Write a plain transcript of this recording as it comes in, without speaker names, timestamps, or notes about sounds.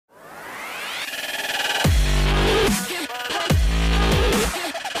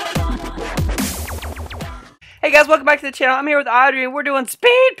guys, welcome back to the channel. I'm here with Audrey and we're doing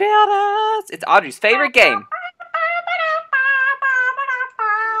Speed Builders. It's Audrey's favorite game.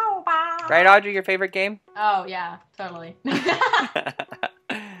 Right, Audrey, your favorite game? Oh, yeah, totally. I'm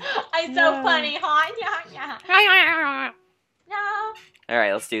so funny, huh? Yeah. No.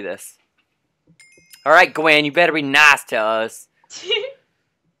 Alright, let's do this. Alright, Gwen, you better be nice to us.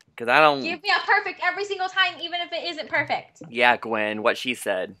 Because I don't... Give me a perfect every single time, even if it isn't perfect. Yeah, Gwen, what she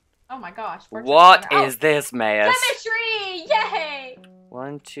said. Oh my gosh. What is this mess? Chemistry! Yay!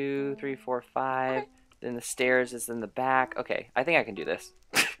 1, 2, 3, 4, 5. Then the stairs is in the back. Okay, I think I can do this.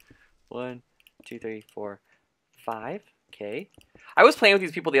 1, 2, 3, 4, 5. Okay. I was playing with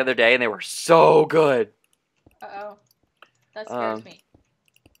these people the other day and they were so good. Uh-oh. That scares me.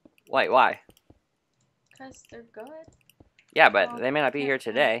 Why? Because they're good. Yeah, but they may not be here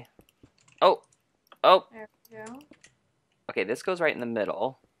today. Oh. There we go. Okay, this goes right in the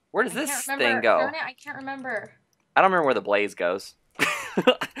middle. Where does this thing go? Darn it, I can't remember. I don't remember where the blaze goes.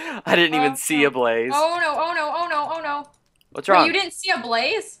 I didn't even see a blaze. Oh no. What's wrong? Wait, you didn't see a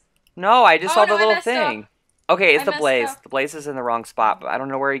blaze? No, I just saw the no, little thing. Okay, it's the blaze. The blaze is in the wrong spot, but I don't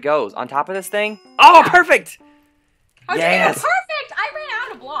know where he goes. On top of this thing? Oh, perfect! How'd you get perfect? I ran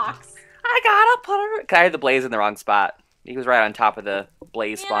out of blocks. I gotta put it. I had the blaze in the wrong spot. He was right on top of the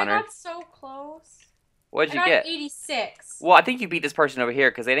blaze spawner. I got so close. What'd you get? 86. Well, I think you beat this person over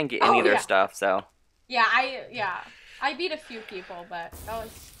here because they didn't get any of their stuff, so. Yeah, I beat a few people, but that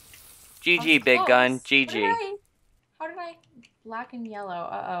was... GG, big gun. GG. How did I... Black and yellow.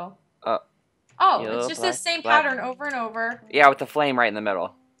 Uh-oh. Yellow, it's just black, the same black. pattern over and over. Yeah, with the flame right in the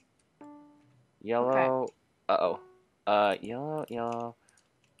middle. Yellow. Okay. Yellow,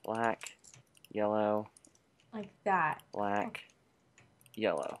 black, yellow. Like that. Black,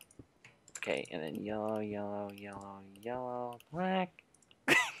 yellow. Okay, and then yellow, black.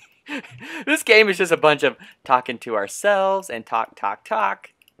 This game is just a bunch of talking to ourselves and talk.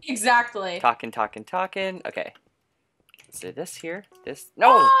 Exactly. Talking. Okay. Let's do this here.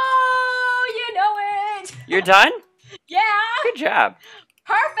 No! Oh, you know it! You're done? Yeah! Good job.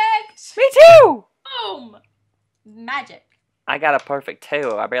 Perfect! Me too! Boom! Magic. I got a perfect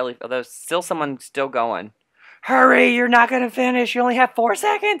too. There's still someone still going. Hurry, you're not gonna finish. You only have 4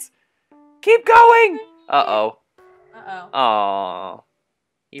 seconds. Keep going. Uh-oh. Aw.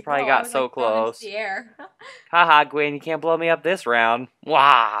 You probably got so close. The air. Haha, Gwen, you can't blow me up this round.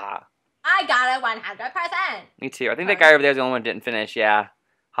 Wah. I got it 100%. Me too. I think that guy over there is the only one who didn't finish. Yeah.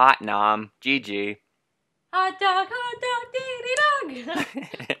 Hot nom. GG. Hot dog, diggity dog.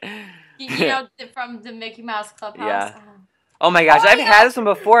 You know, from the Mickey Mouse Clubhouse. Yeah. Oh my gosh, I've had this one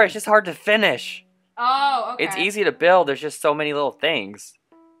before. It's just hard to finish. Oh, okay. It's easy to build. There's just so many little things.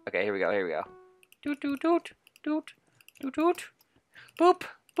 Okay, here we go. Doot, doot, doot, doot, doot, doot. Boop,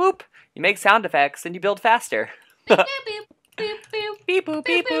 boop. You make sound effects and you build faster. Beep, beep, beep, beep, beep, boop,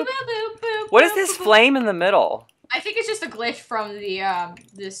 beep, boop. boop. What is this flame in the middle? I think it's just a glitch from the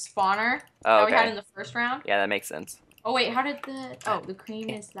spawner that we had in the first round. Yeah, that makes sense. Oh wait, how did the cream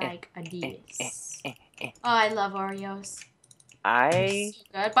is like a this. Oh, I love Oreos. So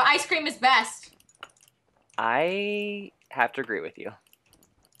good, but ice cream is best. I have to agree with you.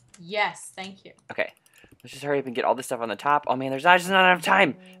 Yes, thank you. Okay, let's just hurry up and get all this stuff on the top. Oh man, there's just not enough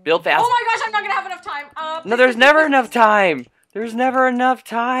time. Build fast. Oh my gosh, I'm not gonna have enough time. No, there's never enough time. There's never enough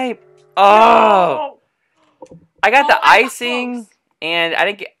time. Oh. No. I got the icing, and I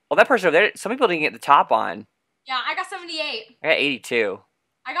didn't get... Well, that person over there, some people didn't get the top on. Yeah, I got 78. I got 82.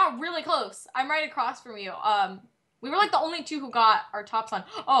 I got really close. I'm right across from you. We were like the only two who got our tops on.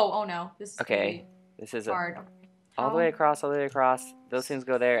 Oh no. This is okay. This is hard. All the way across. Those things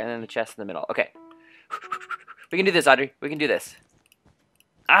go there, and then the chest in the middle. Okay. We can do this, Audrey. We can do this.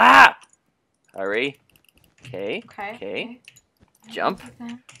 Ah! Hurry. Okay. Jump.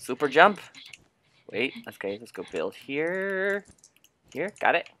 Super jump. Wait. Okay, let's go build here.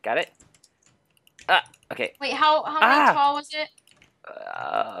 Got it. Ah, okay. Wait, how many tall was it?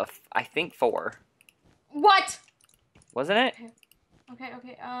 I think 4. What? Wasn't it? Okay. I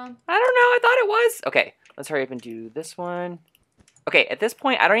don't know. I thought it was. Okay, let's hurry up and do this one. Okay, at this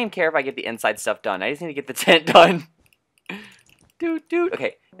point, I don't even care if I get the inside stuff done. I just need to get the tent done. Dude.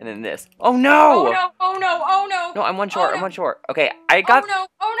 Okay, and then this. Oh no! Oh no! No, I'm one short. Okay, I got. Oh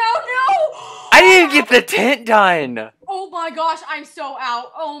no! I didn't get the tent done. Oh my gosh, I'm so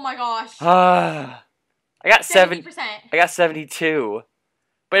out. Oh my gosh. I got 70%. I got 72.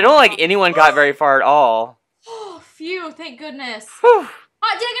 But I don't like anyone got very far at all. Oh, phew, thank goodness. Whew.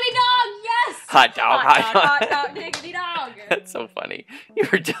 Hot diggity dog, yes! Hot dog. Hot diggity dog. That's so funny. You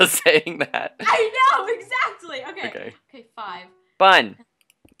were just saying that. I know, exactly. Okay, 5. Bun.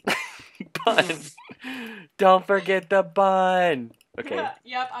 bun. Don't forget the bun. Okay.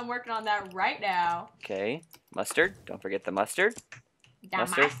 Yep, I'm working on that right now. Okay. Mustard. Don't forget the mustard.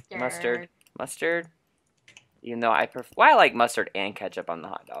 Mustard. Even though I like mustard and ketchup on the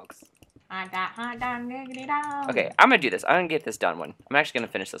hot dogs. I got hot dog diggity dog. Okay, I'm gonna do this. I'm gonna get this done one. I'm actually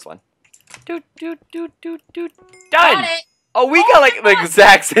gonna finish this one. Done! Got it! Oh, we got like the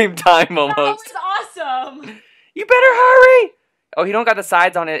exact same time almost. That was awesome! You better hurry! Oh, he don't got the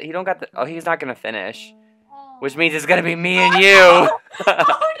sides on it. He don't got the... Oh, he's not gonna finish. Oh. Which means it's gonna be me and you.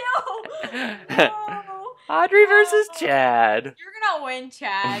 Oh, no! Audrey versus Chad. You're gonna win,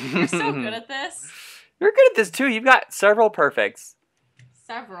 Chad. You're so good at this. You're good at this too. You've got several perfects.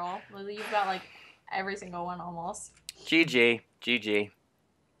 Several? Well, you've got like every single one almost. GG.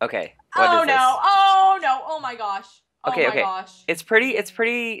 Okay. Oh no! Oh no! Oh my gosh! Okay, oh my gosh. It's pretty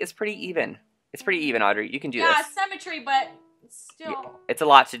even. It's pretty even, Audrey. You can do this. Yeah, symmetry, but still. Yeah, it's a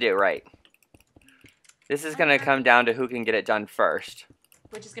lot to do, right? This is gonna come down to who can get it done first.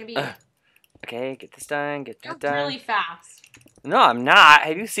 Which is gonna be. Okay, get this done. Get that done. You're really fast. No, I'm not.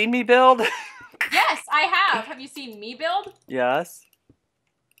 Have you seen me build? Yes, I have. Have you seen me build? Yes.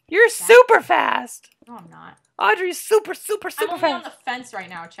 You're super fast. No, I'm not. Audrey's super fast. I'm only on the fence right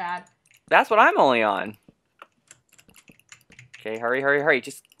now, Chad. That's what I'm only on. Okay, hurry.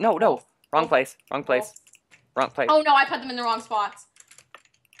 Just no. Wrong place. Oh no, I put them in the wrong spots.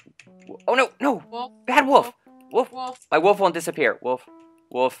 Oh no. Wolf. Bad wolf. Wolf. Wolf. My wolf won't disappear. Wolf.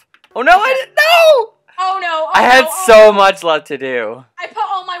 Oh no, I didn't know. Oh no. I had so much left to do. I put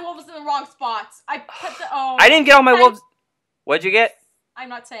all my wolves in the wrong spots. I didn't get all my wolves. What'd you get? I'm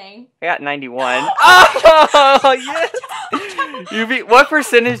not saying. I got 91. Oh, yes. What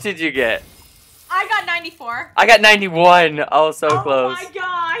percentage did you get? I got 94. I got 91. Oh, so close. Oh my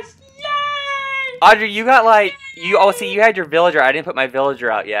gosh. Yay! Audrey, you got like, you had your villager. I didn't put my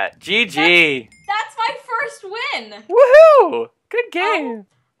villager out yet. GG. That's my first win. Woohoo. Good game.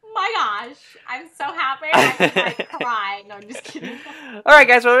 Oh my gosh. I'm so happy. I might cry. No, I'm just kidding. Alright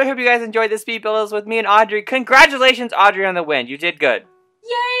guys, well I hope you guys enjoyed this Speed Builds with me and Audrey. Congratulations, Audrey, on the win. You did good.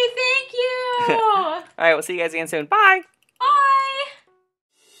 Yay, thank you. Alright, we'll see you guys again soon. Bye.